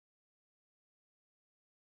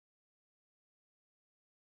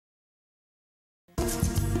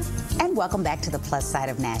And welcome back to the Plus Side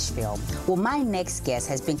of Nashville. Well, my next guest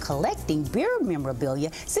has been collecting beer memorabilia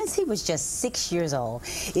since he was just 6 years old.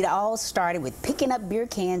 It all started with picking up beer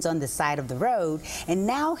cans on the side of the road, and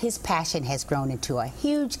now his passion has grown into a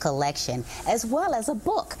huge collection as well as a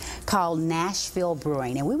book called Nashville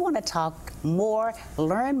Brewing. And we want to talk more,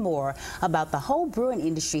 learn more about the whole brewing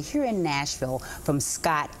industry here in Nashville from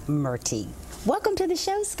Scott Murty. Welcome to the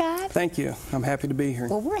show, Scott. Thank you. I'm happy to be here.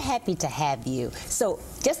 Well, we're happy to have you. So,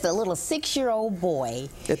 just a little 6-year-old boy.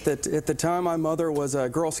 At the time, my mother was a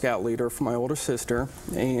Girl Scout leader for my older sister,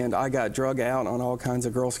 and I got drug out on all kinds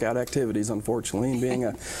of Girl Scout activities, unfortunately. And being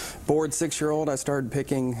a bored 6-year-old, I started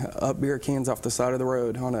picking up beer cans off the side of the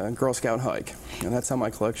road on a Girl Scout hike, and that's how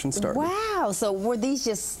my collection started. Wow! So were these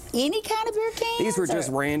just any kind of beer cans? These were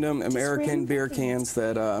just random American beer cans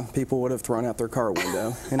that people would have thrown out their car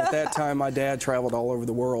window. And at that time, my dad traveled all over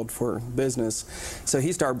the world for business, so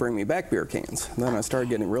he started bringing me back beer cans. And then I started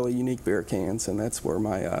getting really unique beer cans, and that's where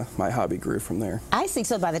my my hobby grew from there. I see.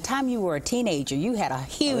 So by the time you were a teenager, you had a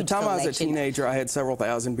huge By the time collection. I was a teenager, I had several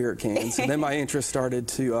thousand beer cans, and then my interest started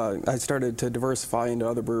to I started to diversify into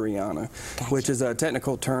other brewiana, which is a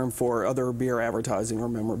technical term for other beer advertising or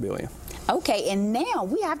memorabilia. Okay, and now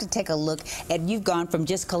we have to take a look at, you've gone from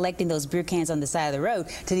just collecting those beer cans on the side of the road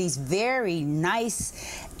to these very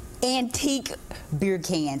nice antique beer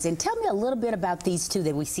cans. And tell me a little bit about these two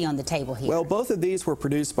that we see on the table here. Well, both of these were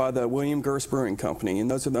produced by the William Gerst Brewing Company, and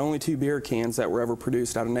those are the only two beer cans that were ever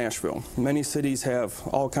produced out of Nashville. Many cities have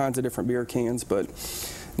all kinds of different beer cans, but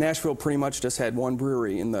Nashville pretty much just had one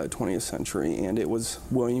brewery in the 20th century, and it was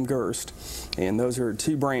William Gerst. And those are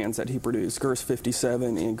two brands that he produced, Gerst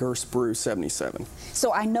 57 and Gerst Brew 77.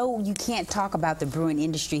 So I know you can't talk about the brewing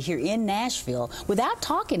industry here in Nashville without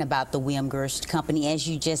talking about the William Gerst Company, as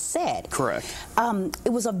you just said. Correct.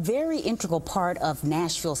 It was a very integral part of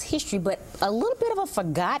Nashville's history, but a little bit of a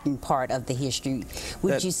forgotten part of the history,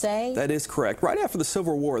 would you say? That is correct. Right after the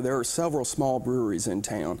Civil War, there were several small breweries in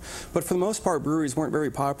town, but for the most part, breweries weren't very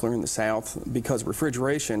popular in the South because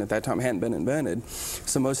refrigeration at that time hadn't been invented.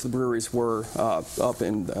 So most of the breweries were up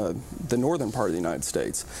in the northern part of the United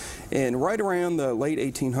States. And right around the late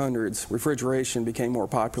 1800s, refrigeration became more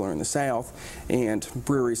popular in the South, and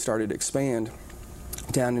breweries started to expand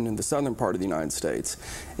down into the southern part of the United States.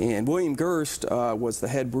 And William Gerst was the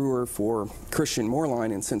head brewer for Christian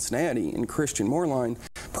Moerlein in Cincinnati, and Christian Moerlein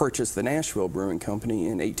purchased the Nashville Brewing Company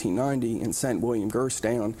in 1890 and sent William Gerst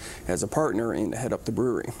down as a partner and to head up the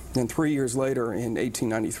brewery. And 3 years later, in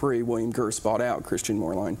 1893, William Gerst bought out Christian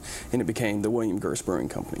Moerlein, and it became the William Gerst Brewing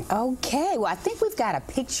Company. Okay, well, I think we've got a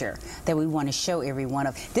picture that we want to show everyone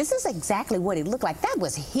of. This is exactly what it looked like. That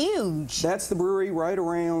was huge. That's the brewery right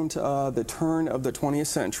around the turn of the 20th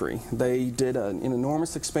century. They did an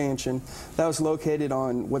enormous expansion that was located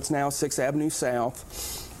on what's now 6th Avenue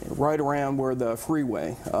South, right around where the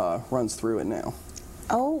freeway runs through it now.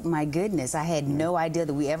 Oh my goodness, I had no idea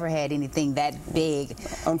that we ever had anything that big.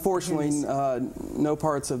 Unfortunately, no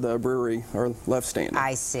parts of the brewery are left standing.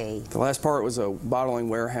 I see. The last part was a bottling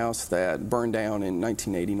warehouse that burned down in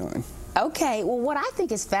 1989. Okay, well, what I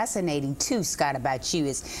think is fascinating too, Scott, about you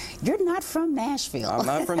is you're not from Nashville. I'm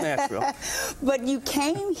not from Nashville. But you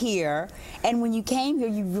came here, and when you came here,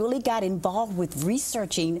 you really got involved with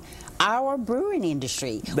researching our brewing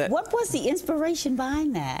industry. What was the inspiration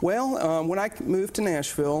behind that? Well, when I moved to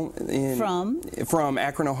Nashville from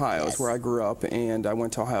Akron, Ohio, is where I grew up, and I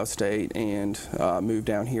went to Ohio State and moved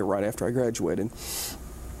down here right after I graduated.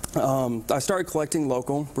 I started collecting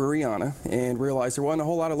local brewiana and realized there wasn't a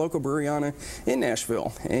whole lot of local brewiana in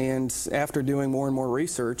Nashville. And after doing more and more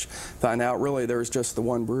research, found out really there was just the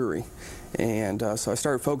one brewery. And so I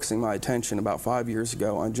started focusing my attention about 5 years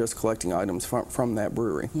ago on just collecting items from that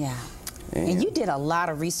brewery. Yeah. And you did a lot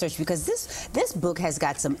of research, because this book has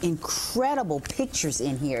got some incredible pictures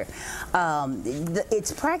in here.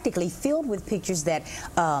 It's practically filled with pictures that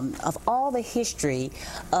of all the history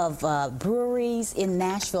of breweries in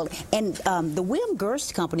Nashville. And the William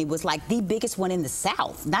Gerst Company was like the biggest one in the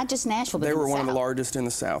South, not just Nashville, but they in were the one South. of the largest in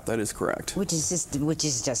the South. That is correct. Which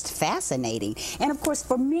is just fascinating. And of course,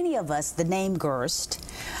 for many of us, the name Gerst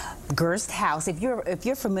House, if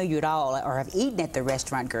you're familiar at all or have eaten at the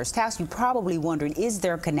restaurant Gerst House, you're probably wondering, is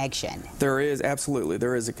there a connection? There is, absolutely,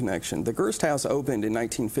 there is a connection. The Gerst House opened in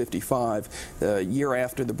 1955, the year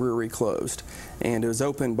after the brewery closed, and it was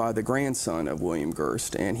opened by the grandson of William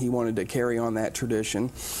Gerst, and he wanted to carry on that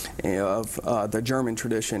tradition of the German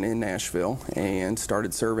tradition in Nashville and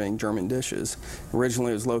started serving German dishes.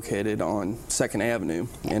 Originally it was located on 2nd Avenue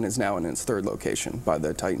and is now in its 3rd location by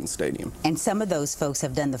the Titan Stadium. And some of those folks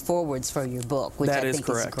have done the forwards for your book, which That I is think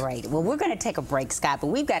correct. is great. Well, we're going to take a break, Scott, but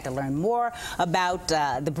we've got to learn more about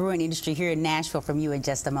the brewing industry here in Nashville from you in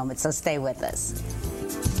just a moment, so stay with us.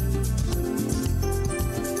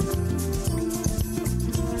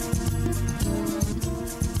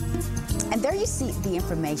 And there you see the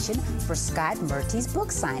information for Scott Murty's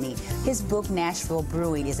book signing. His book, Nashville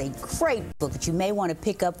Brewing, is a great book that you may want to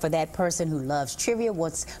pick up for that person who loves trivia,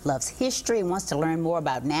 loves history, and wants to learn more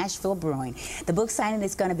about Nashville Brewing. The book signing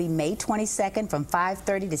is going to be May 22nd from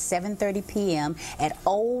 5:30 to 7:30 p.m. at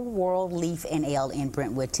Old World Leaf and Ale in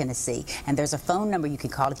Brentwood, Tennessee. And there's a phone number you can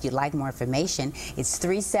call if you'd like more information. It's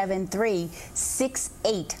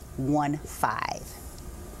 373-6815.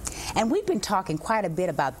 And we've been talking quite a bit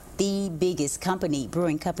about the biggest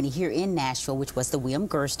brewing company here in Nashville, which was the William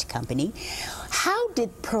Gerst Company. How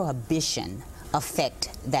did Prohibition affect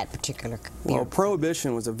that particular beer? Well,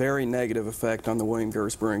 Prohibition was a very negative effect on the William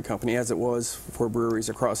Gerst Brewing Company, as it was for breweries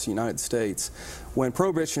across the United States. When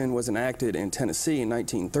Prohibition was enacted in Tennessee in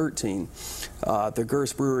 1913, the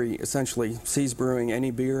Gerst Brewery essentially ceased brewing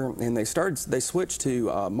any beer, and they switched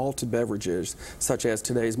to malted beverages, such as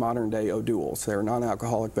today's modern-day O'Doul's. They're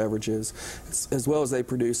non-alcoholic beverages, as well as they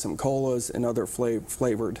produced some colas and other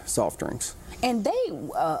flavored soft drinks. And they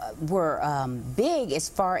were big as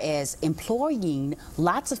far as employing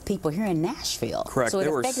lots of people here in Nashville. Correct. So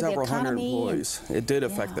there were several hundred employees. It did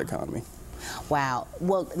affect the Yeah. economy. Wow.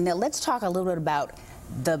 Well, now let's talk a little bit about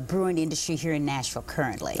the brewing industry here in Nashville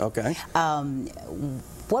currently. Okay.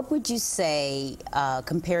 What would you say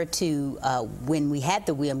compared to when we had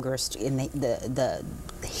the William Gerst in the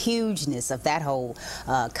hugeness of that whole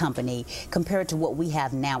company compared to what we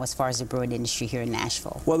have now as far as the brewing industry here in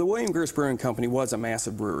Nashville? Well, the William Gerst Brewing Company was a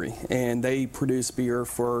massive brewery, and they produced beer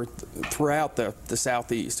throughout the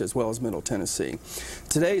Southeast as well as Middle Tennessee.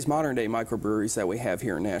 Today's modern-day microbreweries that we have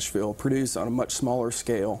here in Nashville produce on a much smaller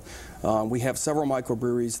scale. We have several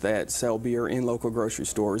microbreweries that sell beer in local grocery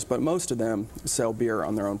stores, but most of them sell beer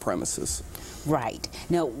on their own premises. Right.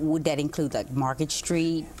 Now, would that include like Market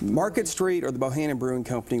Street? Market Street, or the Bohannon Brewing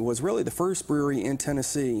Company, was really the first brewery in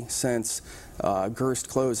Tennessee since Gerst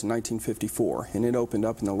closed in 1954, and it opened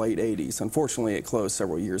up in the late 80s. Unfortunately, it closed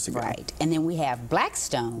several years ago. Right. And then we have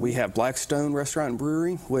Blackstone. We have Blackstone Restaurant and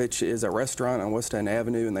Brewery, which is a restaurant on West End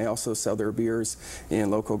Avenue, and they also sell their beers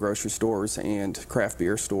in local grocery stores and craft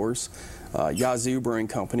beer stores. Yazoo Brewing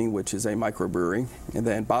Company, which is a microbrewery, and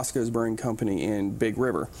then Bosco's Brewing Company in Big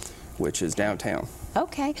River, which is downtown.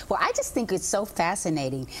 Okay. Well, I just think it's so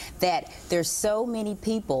fascinating that there's so many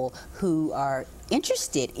people who are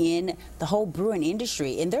interested in the whole brewing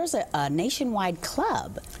industry, and there's a nationwide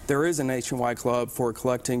club. There is a nationwide club for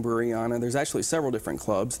collecting Breweriana. There's actually several different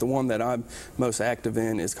clubs. The one that I'm most active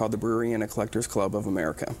in is called the Breweriana Collectors Club of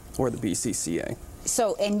America, or the BCCA.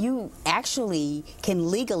 So, and you actually can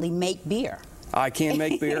legally make beer. I can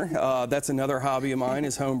make beer. That's another hobby of mine,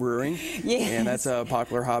 is home brewing. Yes. And that's a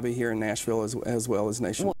popular hobby here in Nashville as well as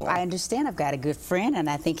nationwide. Well, I understand. I've got a good friend, and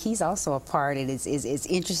I think he's also a part and is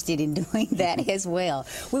interested in doing that as well.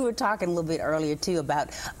 We were talking a little bit earlier, too,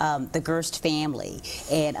 about the Gerst family,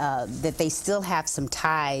 and that they still have some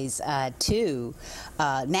ties to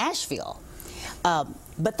Nashville.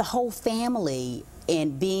 But the whole family,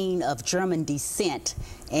 and being of German descent,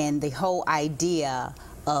 and the whole idea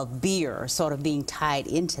of beer sort of being tied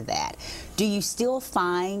into that. Do you still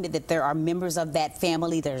find that there are members of that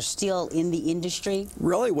family that are still in the industry?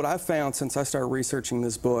 Really, what I've found since I started researching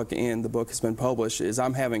this book and the book has been published is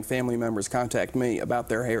I'm having family members contact me about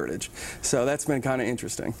their heritage. So that's been kind of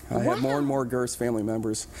interesting. I have more and more Gerst family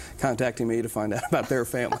members contacting me to find out about their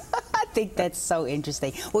family. I think that's so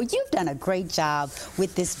interesting. Well, you've done a great job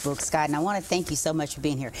with this book, Scott, and I want to thank you so much for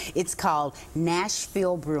being here. It's called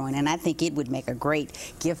Nashville Brewing, and I think it would make a great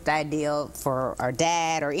gift idea for our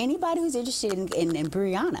dad or anybody who's interested in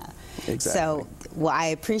Breweriana. Exactly. So, well, I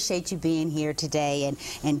appreciate you being here today,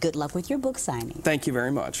 and good luck with your book signing. Thank you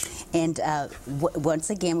very much. And once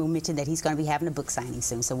again, we'll mention that he's going to be having a book signing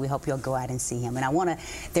soon, so we hope you'll go out and see him. And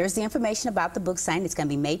there's the information about the book signing. It's going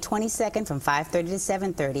to be May 22nd from 5:30 to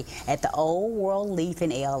 7:30 at the Old World Leaf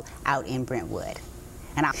and Ale out in Brentwood.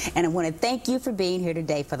 And I want to thank you for being here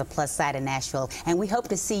today for the Plus Side of Nashville, and we hope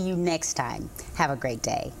to see you next time. Have a great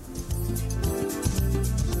day.